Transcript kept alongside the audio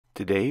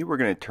Today we're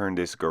going to turn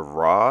this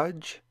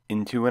garage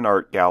into an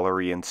art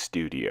gallery and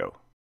studio.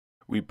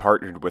 We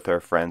partnered with our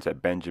friends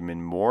at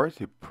Benjamin Moore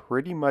to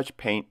pretty much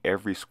paint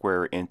every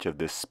square inch of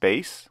this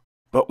space,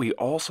 but we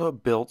also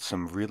built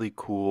some really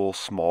cool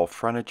small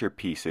furniture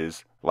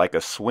pieces like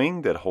a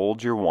swing that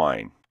holds your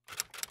wine.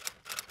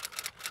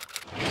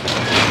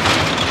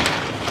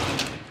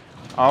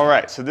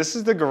 Alright, so this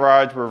is the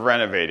garage we're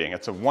renovating.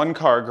 It's a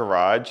one-car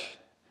garage.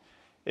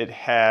 It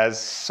has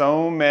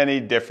so many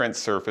different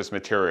surface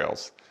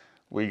materials.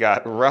 We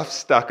got rough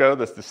stucco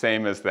that's the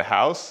same as the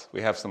house.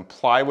 We have some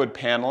plywood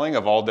paneling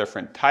of all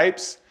different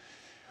types.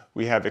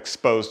 We have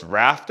exposed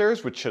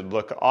rafters, which should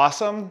look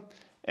awesome.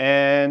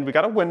 And we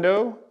got a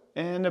window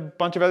and a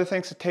bunch of other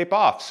things to tape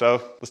off.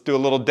 So let's do a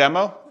little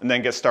demo and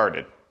then get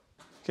started.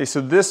 Okay,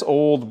 so this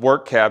old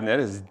work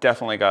cabinet has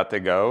definitely got to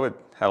go. It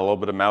had a little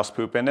bit of mouse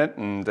poop in it,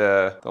 and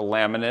the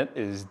laminate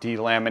is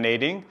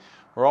delaminating.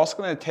 We're also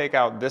going to take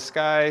out this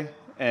guy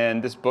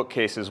and this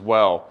bookcase as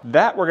well.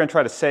 That we're going to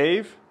try to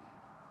save.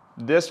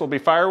 This will be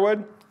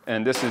firewood,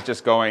 and this is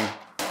just going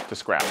to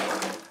scrap.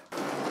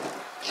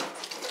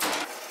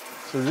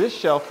 So this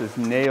shelf is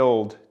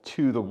nailed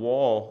to the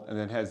wall and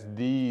then has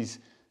these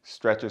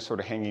stretchers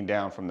sort of hanging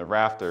down from the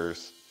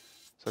rafters.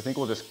 So I think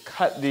we'll just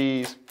cut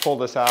these, pull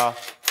this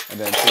off, and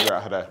then figure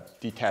out how to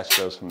detach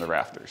those from the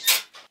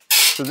rafters.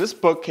 So this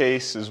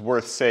bookcase is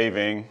worth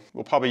saving.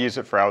 We'll probably use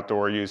it for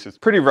outdoor use. It's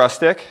pretty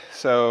rustic,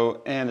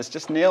 and it's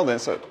just nailed in,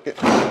 so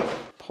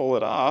pull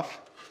it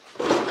off.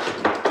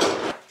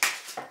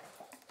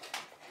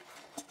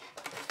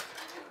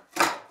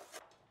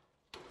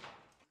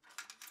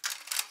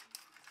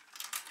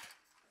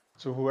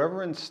 So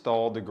whoever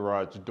installed the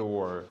garage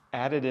door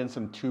added in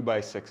some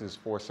 2x6s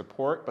for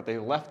support, but they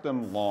left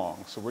them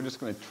long. So we're just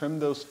going to trim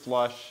those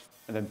flush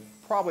and then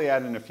probably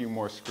add in a few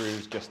more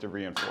screws just to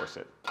reinforce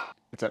it.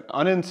 It's an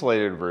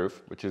uninsulated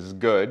roof, which is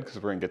good because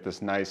we're going to get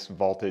this nice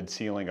vaulted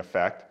ceiling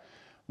effect.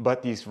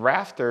 But these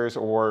rafters,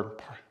 or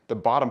the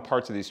bottom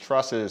parts of these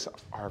trusses,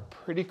 are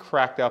pretty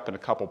cracked up in a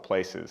couple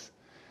places.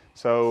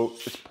 So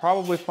it's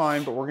probably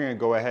fine, but we're going to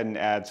go ahead and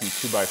add some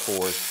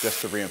 2x4s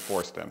just to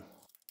reinforce them.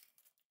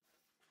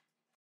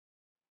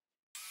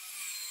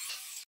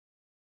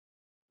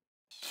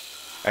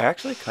 I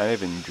actually kind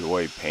of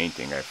enjoy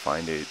painting. I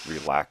find it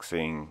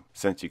relaxing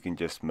since you can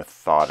just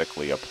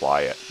methodically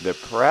apply it. The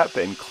prep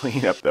and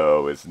cleanup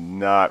though is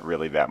not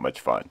really that much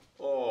fun.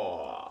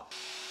 Oh.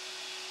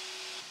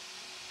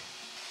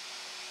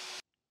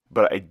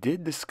 But I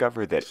did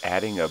discover that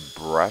adding a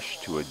brush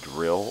to a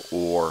drill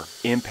or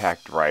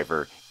impact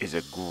driver is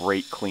a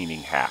great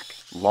cleaning hack.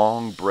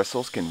 Long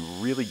bristles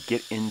can really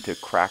get into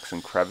cracks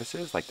and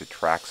crevices like the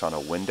tracks on a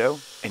window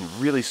and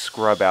really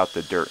scrub out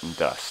the dirt and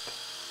dust.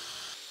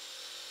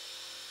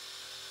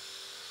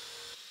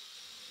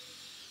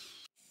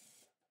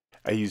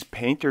 I use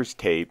painter's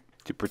tape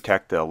to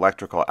protect the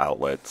electrical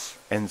outlets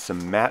and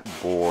some matte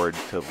board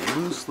to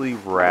loosely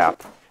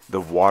wrap the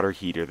water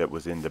heater that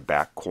was in the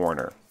back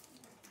corner.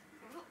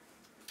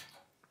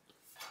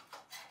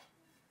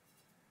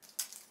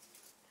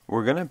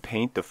 We're going to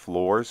paint the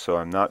floors, so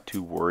I'm not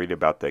too worried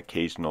about the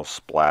occasional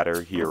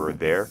splatter here or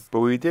there,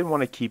 but we did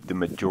want to keep the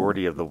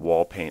majority of the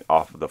wall paint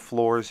off of the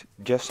floors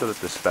just so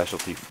that the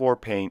specialty floor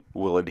paint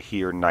will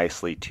adhere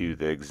nicely to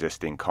the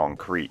existing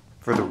concrete.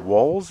 For the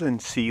walls and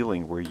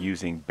ceiling, we're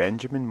using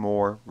Benjamin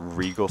Moore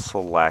Regal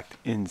Select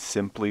in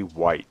Simply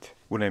White.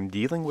 When I'm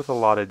dealing with a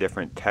lot of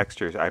different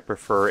textures, I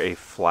prefer a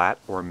flat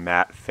or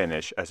matte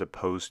finish as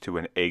opposed to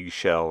an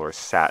eggshell or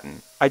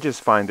satin. I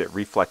just find that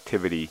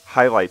reflectivity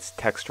highlights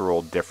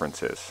textural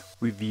differences.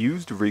 We've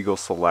used Regal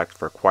Select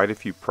for quite a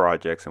few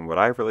projects, and what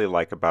I really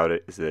like about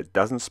it is that it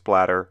doesn't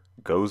splatter,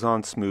 goes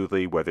on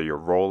smoothly whether you're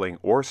rolling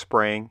or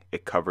spraying,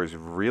 it covers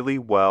really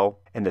well,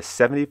 and the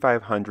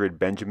 7,500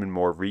 Benjamin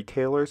Moore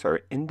retailers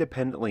are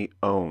independently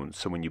owned,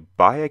 so when you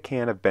buy a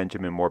can of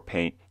Benjamin Moore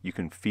paint, you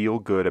can feel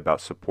good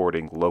about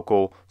supporting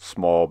local,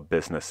 small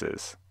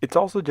businesses. It's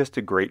also just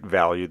a great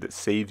value that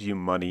saves you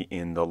money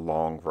in the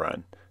long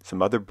run.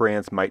 Some other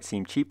brands might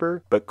seem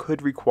cheaper, but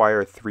could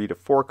require 3 to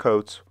 4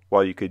 coats,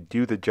 while you could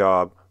do the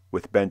job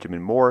with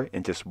Benjamin Moore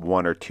in just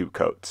 1 or 2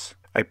 coats.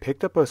 I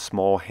picked up a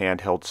small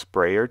handheld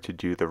sprayer to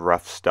do the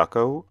rough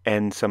stucco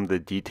and some of the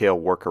detail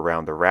work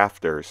around the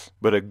rafters,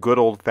 but a good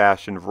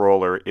old-fashioned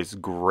roller is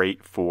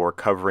great for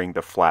covering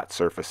the flat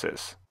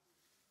surfaces.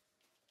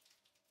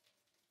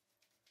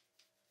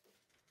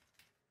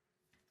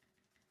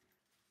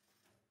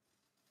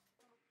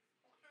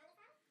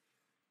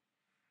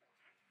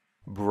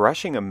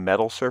 Brushing a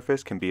metal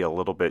surface can be a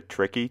little bit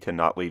tricky to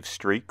not leave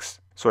streaks,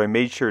 so I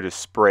made sure to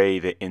spray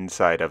the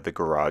inside of the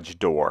garage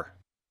door.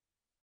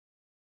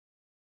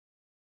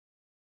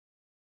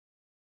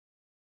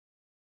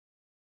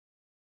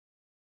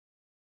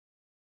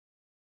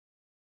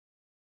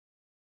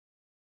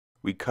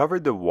 We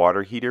covered the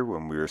water heater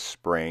when we were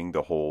spraying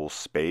the whole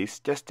space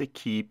just to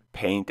keep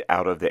paint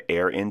out of the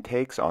air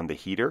intakes on the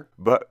heater,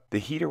 but the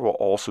heater will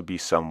also be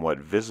somewhat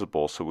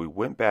visible, so we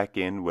went back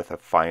in with a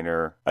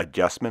finer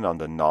adjustment on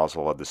the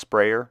nozzle of the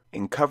sprayer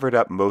and covered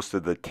up most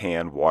of the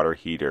tan water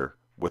heater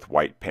with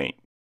white paint.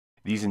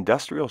 These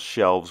industrial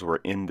shelves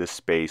were in the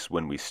space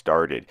when we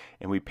started,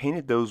 and we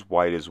painted those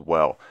white as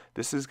well.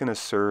 This is going to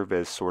serve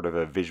as sort of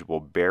a visual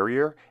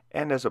barrier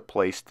and as a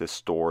place to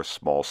store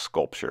small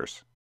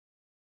sculptures.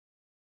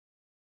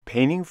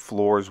 Painting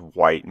floors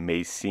white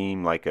may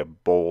seem like a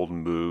bold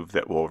move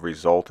that will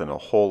result in a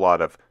whole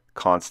lot of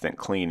constant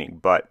cleaning,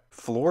 but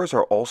floors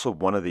are also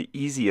one of the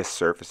easiest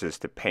surfaces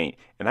to paint,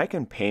 and I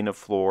can paint a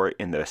floor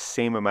in the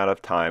same amount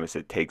of time as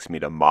it takes me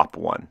to mop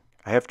one.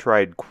 I have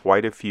tried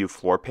quite a few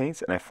floor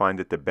paints, and I find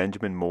that the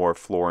Benjamin Moore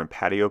floor and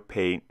patio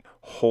paint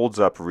holds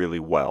up really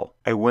well.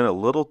 I went a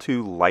little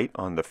too light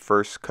on the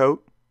first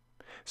coat,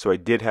 so I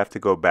did have to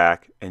go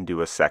back and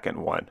do a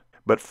second one.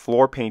 But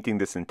floor painting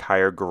this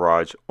entire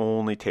garage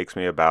only takes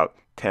me about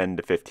 10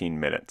 to 15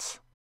 minutes.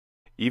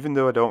 Even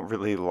though I don't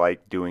really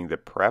like doing the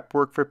prep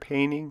work for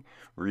painting,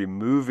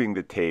 removing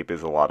the tape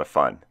is a lot of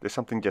fun. There's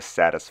something just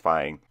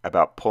satisfying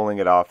about pulling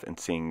it off and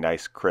seeing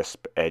nice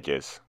crisp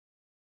edges.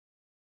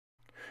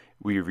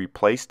 We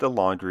replaced the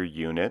laundry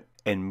unit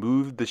and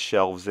moved the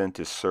shelves in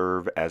to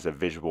serve as a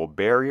visual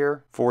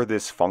barrier for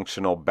this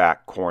functional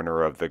back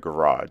corner of the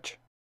garage.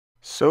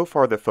 So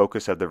far, the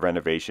focus of the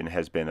renovation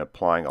has been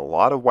applying a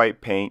lot of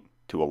white paint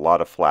to a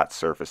lot of flat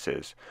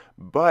surfaces,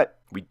 but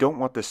we don't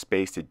want the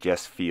space to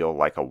just feel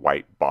like a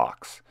white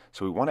box.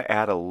 So we want to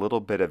add a little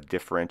bit of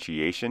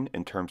differentiation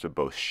in terms of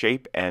both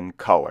shape and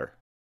color.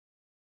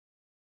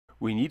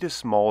 We need a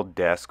small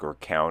desk or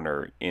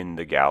counter in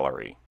the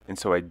gallery, and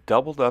so I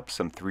doubled up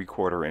some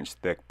 3/4 inch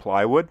thick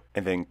plywood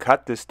and then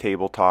cut this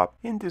tabletop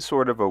into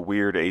sort of a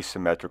weird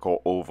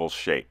asymmetrical oval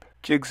shape.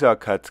 Jigsaw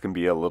cuts can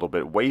be a little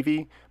bit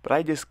wavy, but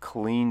I just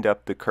cleaned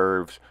up the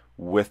curves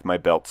with my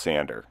belt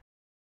sander.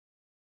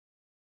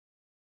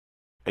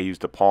 I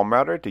used a palm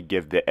router to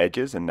give the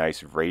edges a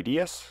nice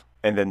radius,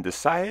 and then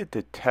decided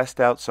to test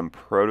out some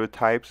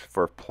prototypes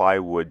for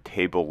plywood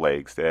table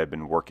legs that I've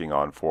been working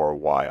on for a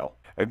while.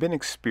 I've been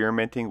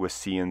experimenting with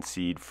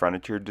CNC'd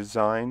furniture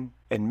design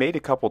and made a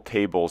couple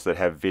tables that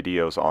have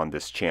videos on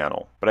this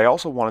channel, but I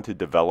also wanted to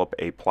develop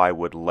a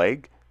plywood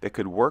leg that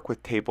could work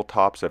with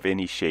tabletops of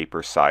any shape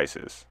or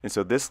sizes. And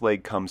so this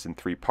leg comes in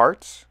 3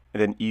 parts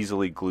and then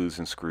easily glues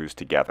and screws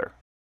together.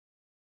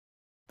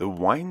 The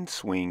wine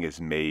swing is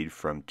made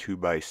from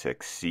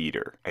 2x6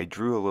 cedar. I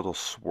drew a little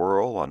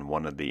swirl on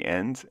one of the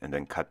ends and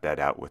then cut that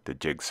out with the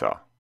jigsaw.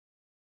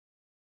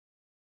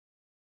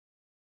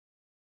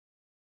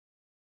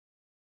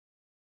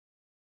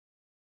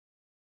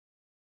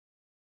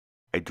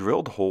 I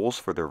drilled holes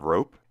for the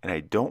rope, and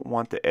I don't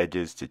want the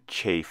edges to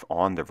chafe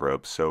on the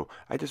rope, so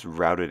I just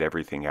routed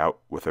everything out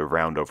with a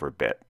roundover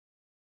bit.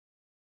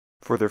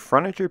 For the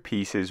furniture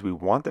pieces, we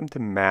want them to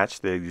match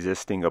the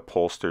existing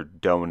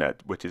upholstered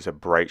donut, which is a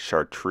bright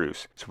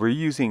chartreuse. So we're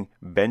using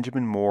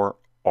Benjamin Moore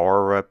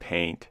Aura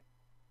paint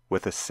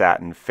with a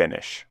satin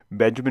finish.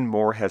 Benjamin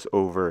Moore has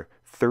over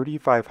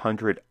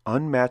 3,500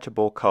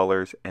 unmatchable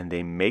colors, and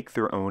they make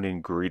their own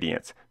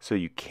ingredients, so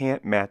you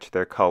can't match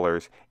their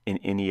colors in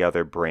any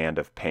other brand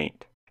of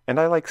paint. And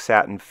I like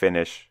satin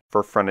finish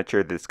for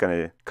furniture that's going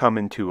to come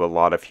into a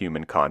lot of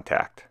human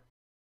contact.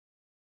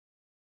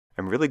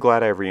 I'm really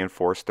glad I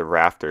reinforced the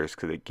rafters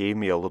because it gave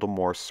me a little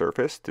more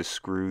surface to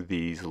screw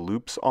these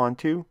loops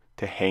onto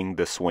to hang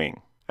the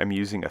swing. I'm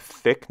using a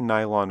thick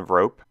nylon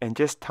rope and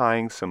just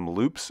tying some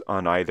loops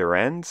on either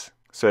ends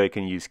so I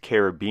can use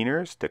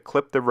carabiners to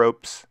clip the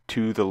ropes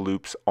to the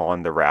loops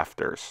on the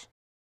rafters.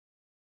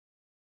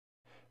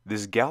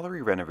 This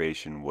gallery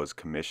renovation was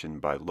commissioned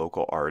by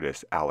local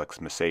artist Alex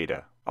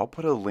Maceda. I'll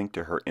put a link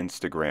to her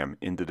Instagram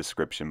in the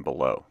description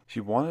below. She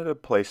wanted a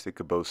place that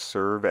could both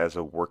serve as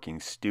a working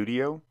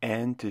studio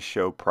and to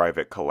show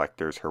private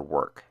collectors her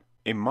work.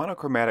 A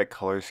monochromatic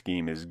color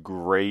scheme is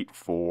great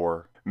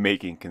for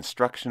making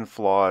construction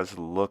flaws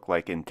look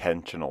like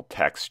intentional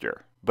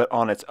texture, but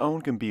on its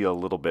own can be a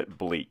little bit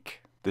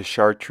bleak. The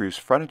chartreuse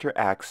furniture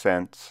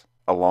accents,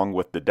 along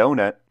with the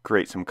donut,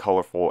 create some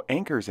colorful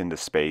anchors into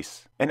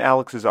space, and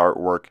Alex's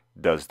artwork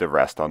does the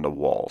rest on the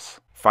walls.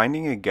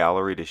 Finding a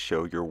gallery to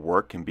show your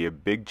work can be a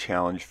big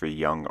challenge for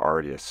young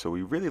artists, so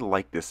we really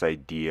like this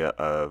idea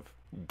of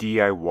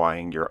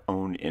DIYing your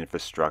own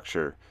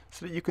infrastructure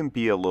so that you can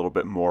be a little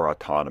bit more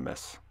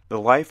autonomous. The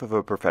life of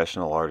a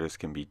professional artist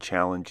can be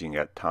challenging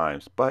at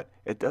times, but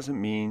it doesn't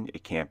mean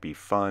it can't be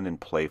fun and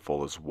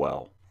playful as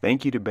well.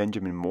 Thank you to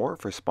Benjamin Moore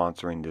for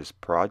sponsoring this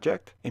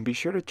project, and be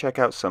sure to check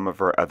out some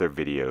of our other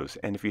videos,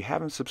 and if you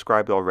haven't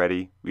subscribed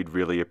already, we'd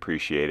really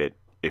appreciate it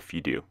if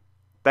you do.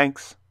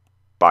 Thanks.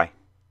 Bye.